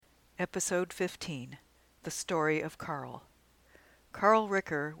Episode 15. The Story of Carl. Carl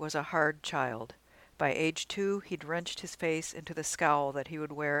Ricker was a hard child. By age 2, he'd wrenched his face into the scowl that he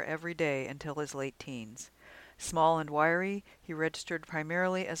would wear every day until his late teens. Small and wiry, he registered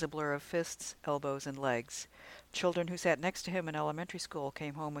primarily as a blur of fists, elbows, and legs. Children who sat next to him in elementary school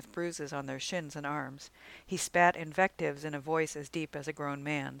came home with bruises on their shins and arms. He spat invectives in a voice as deep as a grown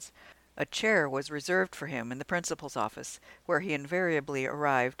man's. A chair was reserved for him in the principal's office, where he invariably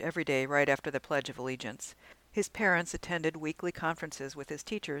arrived every day right after the Pledge of Allegiance. His parents attended weekly conferences with his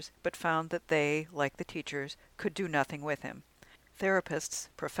teachers, but found that they, like the teachers, could do nothing with him. Therapists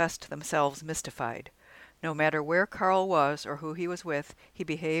professed themselves mystified. No matter where Carl was or who he was with, he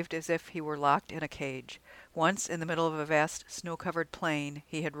behaved as if he were locked in a cage. Once, in the middle of a vast snow-covered plain,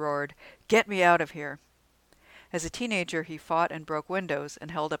 he had roared, "Get me out of here!" As a teenager, he fought and broke windows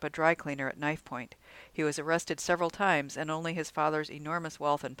and held up a dry cleaner at knife point. He was arrested several times, and only his father's enormous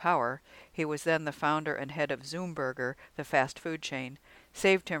wealth and power, he was then the founder and head of Zoomburger, the fast food chain,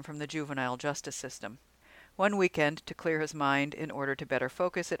 saved him from the juvenile justice system. One weekend, to clear his mind in order to better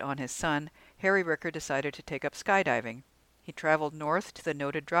focus it on his son, Harry Ricker decided to take up skydiving. He traveled north to the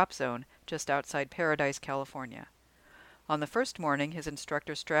noted drop zone just outside Paradise, California. On the first morning, his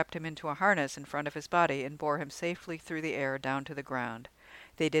instructor strapped him into a harness in front of his body and bore him safely through the air down to the ground.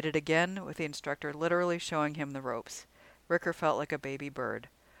 They did it again, with the instructor literally showing him the ropes. Ricker felt like a baby bird.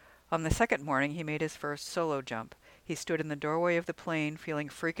 On the second morning, he made his first solo jump. He stood in the doorway of the plane, feeling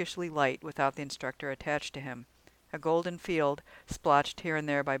freakishly light without the instructor attached to him. A golden field, splotched here and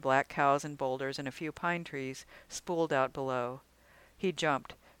there by black cows and boulders and a few pine trees, spooled out below. He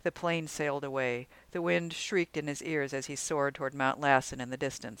jumped. The plane sailed away. The wind shrieked in his ears as he soared toward Mount Lassen in the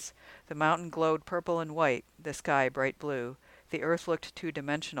distance. The mountain glowed purple and white, the sky bright blue. The earth looked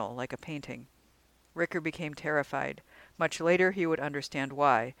two-dimensional, like a painting. Ricker became terrified. Much later he would understand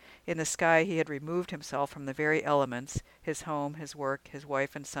why. In the sky he had removed himself from the very elements, his home, his work, his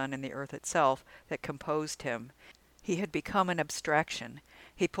wife and son, and the earth itself, that composed him. He had become an abstraction.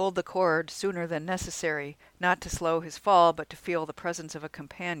 He pulled the cord sooner than necessary, not to slow his fall, but to feel the presence of a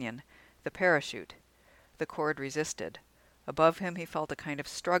companion, the parachute. The cord resisted. Above him he felt a kind of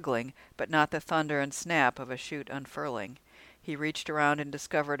struggling, but not the thunder and snap of a chute unfurling. He reached around and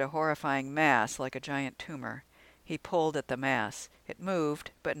discovered a horrifying mass like a giant tumor. He pulled at the mass. It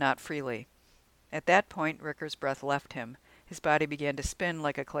moved, but not freely. At that point, Ricker's breath left him. His body began to spin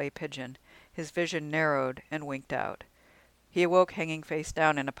like a clay pigeon. His vision narrowed and winked out. He awoke hanging face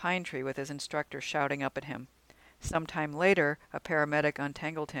down in a pine tree with his instructor shouting up at him. Some time later, a paramedic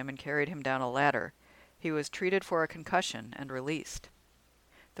untangled him and carried him down a ladder. He was treated for a concussion and released.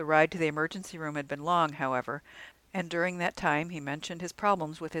 The ride to the emergency room had been long, however, and during that time he mentioned his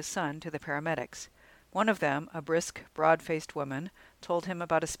problems with his son to the paramedics. One of them, a brisk, broad-faced woman, told him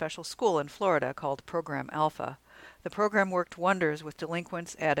about a special school in Florida called Program Alpha. The program worked wonders with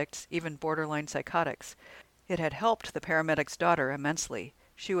delinquents, addicts, even borderline psychotics. It had helped the paramedic's daughter immensely.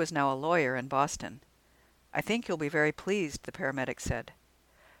 She was now a lawyer in Boston. "I think you'll be very pleased," the paramedic said.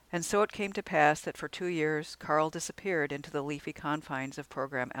 And so it came to pass that for 2 years Carl disappeared into the leafy confines of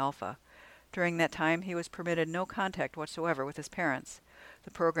Program Alpha. During that time he was permitted no contact whatsoever with his parents.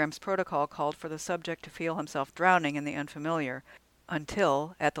 The program's protocol called for the subject to feel himself drowning in the unfamiliar,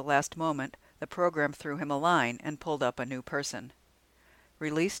 until, at the last moment, the program threw him a line and pulled up a new person.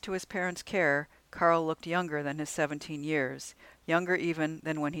 Released to his parents' care, Carl looked younger than his 17 years, younger even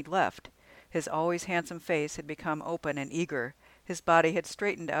than when he'd left. His always handsome face had become open and eager. His body had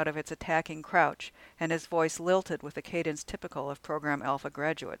straightened out of its attacking crouch, and his voice lilted with the cadence typical of Program Alpha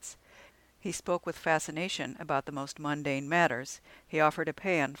graduates. He spoke with fascination about the most mundane matters. He offered a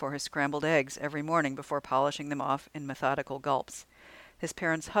pan for his scrambled eggs every morning before polishing them off in methodical gulps. His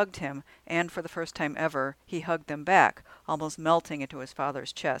parents hugged him, and for the first time ever, he hugged them back, almost melting into his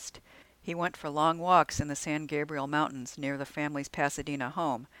father's chest. He went for long walks in the San Gabriel Mountains near the family's Pasadena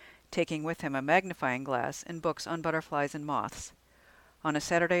home, taking with him a magnifying glass and books on butterflies and moths. On a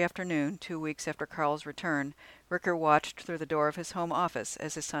Saturday afternoon, 2 weeks after Carl's return, Ricker watched through the door of his home office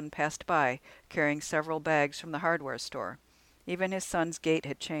as his son passed by, carrying several bags from the hardware store. Even his son's gait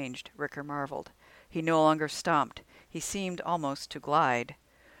had changed, Ricker marveled. He no longer stomped. He seemed almost to glide.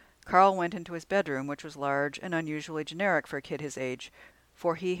 Carl went into his bedroom, which was large and unusually generic for a kid his age,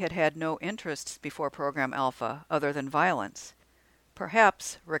 for he had had no interests before Program Alpha other than violence.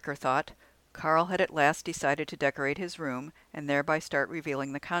 Perhaps, Ricker thought, Carl had at last decided to decorate his room and thereby start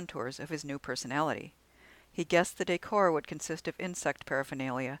revealing the contours of his new personality. He guessed the decor would consist of insect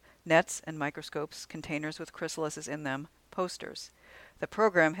paraphernalia, nets and microscopes, containers with chrysalises in them, posters. The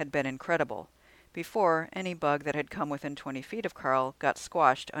program had been incredible. Before, any bug that had come within 20 feet of Carl got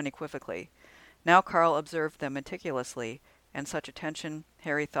squashed unequivocally. Now Carl observed them meticulously, and such attention,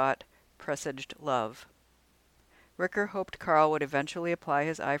 Harry thought, presaged love. Ricker hoped Carl would eventually apply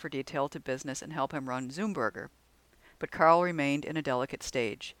his eye for detail to business and help him run Zoomberger. But Carl remained in a delicate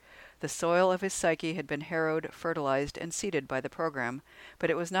stage. The soil of his psyche had been harrowed, fertilized, and seeded by the program,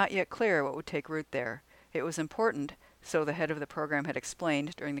 but it was not yet clear what would take root there. It was important, so the head of the program had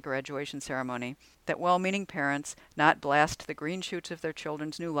explained during the graduation ceremony, that well-meaning parents not blast the green shoots of their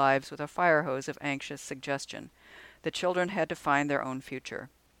children's new lives with a fire hose of anxious suggestion. The children had to find their own future.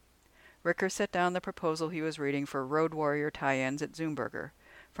 Ricker set down the proposal he was reading for Road Warrior tie-ins at Zoomberger.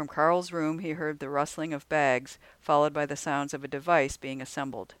 From Carl's room he heard the rustling of bags, followed by the sounds of a device being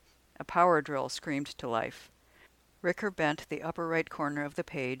assembled. A power drill screamed to life. Ricker bent the upper right corner of the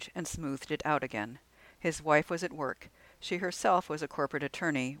page and smoothed it out again. His wife was at work. She herself was a corporate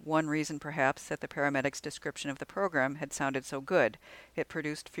attorney, one reason perhaps that the paramedic's description of the program had sounded so good. It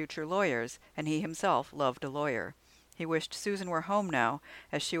produced future lawyers, and he himself loved a lawyer. He wished Susan were home now,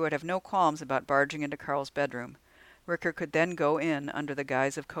 as she would have no qualms about barging into Carl's bedroom. Ricker could then go in under the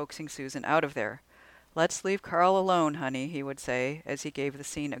guise of coaxing Susan out of there. "Let's leave Carl alone, honey," he would say, as he gave the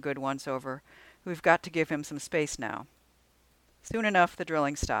scene a good once-over. "We've got to give him some space now." Soon enough the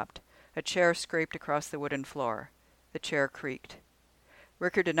drilling stopped. A chair scraped across the wooden floor. The chair creaked.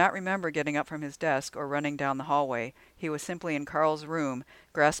 Ricker did not remember getting up from his desk or running down the hallway. He was simply in Carl's room,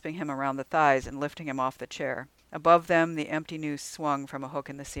 grasping him around the thighs and lifting him off the chair. Above them, the empty noose swung from a hook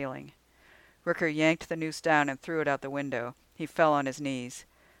in the ceiling. Ricker yanked the noose down and threw it out the window. He fell on his knees.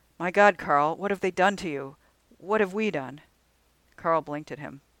 "My God, Carl, what have they done to you? What have we done?" Carl blinked at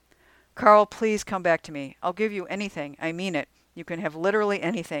him. "Carl, please come back to me. I'll give you anything. I mean it. You can have literally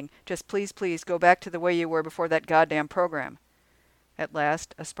anything. Just please, please, go back to the way you were before that goddamn program." At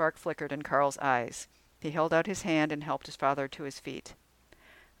last, a spark flickered in Carl's eyes. He held out his hand and helped his father to his feet.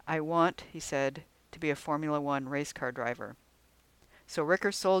 "I want," he said, "to be a Formula One race car driver." So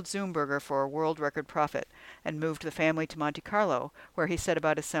Ricker sold Zoomberger for a world record profit and moved the family to Monte Carlo, where he set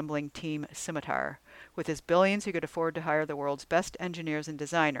about assembling Team Scimitar. With his billions, he could afford to hire the world's best engineers and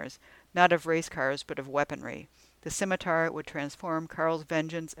designers, not of race cars, but of weaponry. The Scimitar would transform Carl's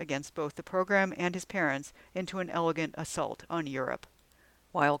vengeance against both the program and his parents into an elegant assault on Europe.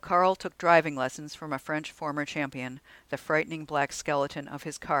 While Carl took driving lessons from a French former champion, the frightening black skeleton of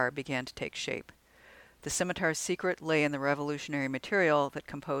his car began to take shape. The Scimitar's secret lay in the revolutionary material that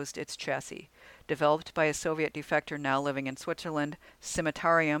composed its chassis. Developed by a Soviet defector now living in Switzerland,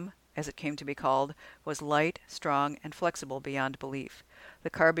 Scimitarium, as it came to be called, was light, strong, and flexible beyond belief. The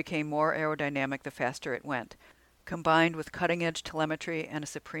car became more aerodynamic the faster it went. Combined with cutting-edge telemetry and a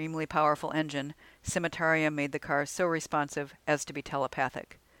supremely powerful engine, Scimitarium made the car so responsive as to be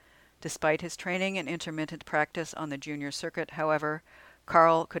telepathic. Despite his training and intermittent practice on the junior circuit, however,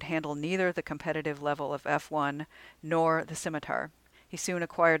 Carl could handle neither the competitive level of F1 nor the Scimitar. He soon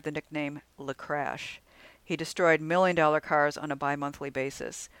acquired the nickname Le Crash. He destroyed million-dollar cars on a bi-monthly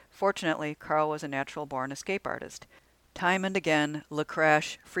basis. Fortunately, Carl was a natural-born escape artist. Time and again, Le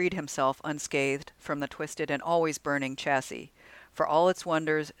Crash freed himself unscathed from the twisted and always burning chassis. For all its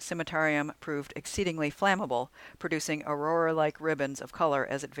wonders, Scimitarium proved exceedingly flammable, producing aurora-like ribbons of color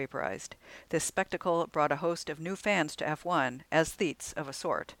as it vaporized. This spectacle brought a host of new fans to F1, aesthetes of a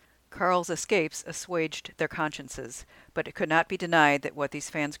sort. Carl's escapes assuaged their consciences, but it could not be denied that what these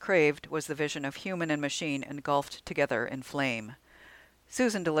fans craved was the vision of human and machine engulfed together in flame.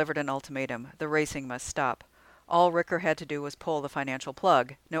 Susan delivered an ultimatum. The racing must stop. All Ricker had to do was pull the financial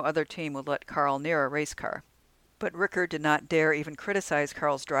plug. No other team would let Carl near a race car. But Ricker did not dare even criticize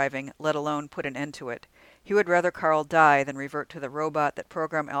Carl's driving, let alone put an end to it. He would rather Carl die than revert to the robot that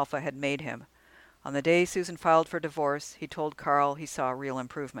Program Alpha had made him. On the day Susan filed for divorce, he told Carl he saw real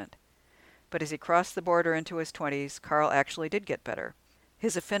improvement. But as he crossed the border into his 20s, Carl actually did get better.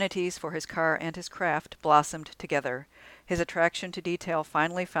 His affinities for his car and his craft blossomed together. His attraction to detail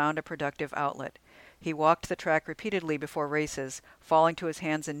finally found a productive outlet. He walked the track repeatedly before races, falling to his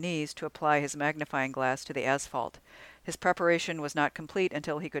hands and knees to apply his magnifying glass to the asphalt. His preparation was not complete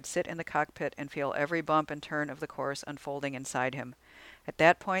until he could sit in the cockpit and feel every bump and turn of the course unfolding inside him. At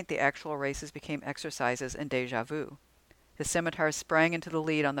that point, the actual races became exercises in déjà vu. The Scimitar sprang into the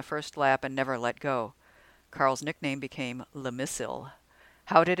lead on the first lap and never let go. Carl's nickname became Le Missile.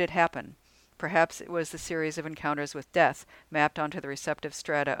 How did it happen? Perhaps it was the series of encounters with death mapped onto the receptive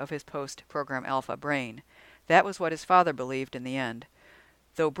strata of his post-Program Alpha brain. That was what his father believed in the end.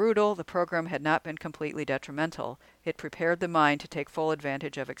 Though brutal, the program had not been completely detrimental. It prepared the mind to take full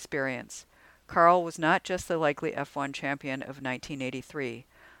advantage of experience. Carl was not just the likely F1 champion of 1983.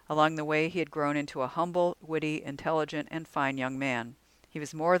 Along the way he had grown into a humble, witty, intelligent, and fine young man. He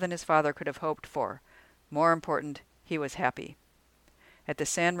was more than his father could have hoped for. More important, he was happy. At the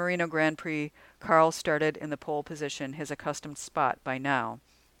San Marino Grand Prix, Carl started in the pole position, his accustomed spot by now.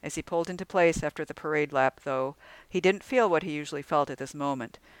 As he pulled into place after the parade lap, though, he didn't feel what he usually felt at this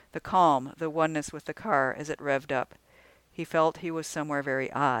moment, the calm, the oneness with the car as it revved up. He felt he was somewhere very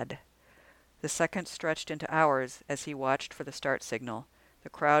odd. The seconds stretched into hours as he watched for the start signal. The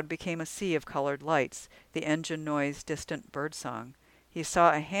crowd became a sea of colored lights, the engine noise distant birdsong. He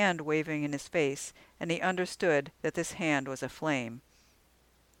saw a hand waving in his face, and he understood that this hand was aflame.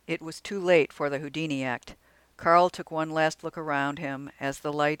 It was too late for the Houdini act. Carl took one last look around him as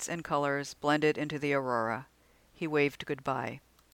the lights and colors blended into the aurora. He waved goodbye.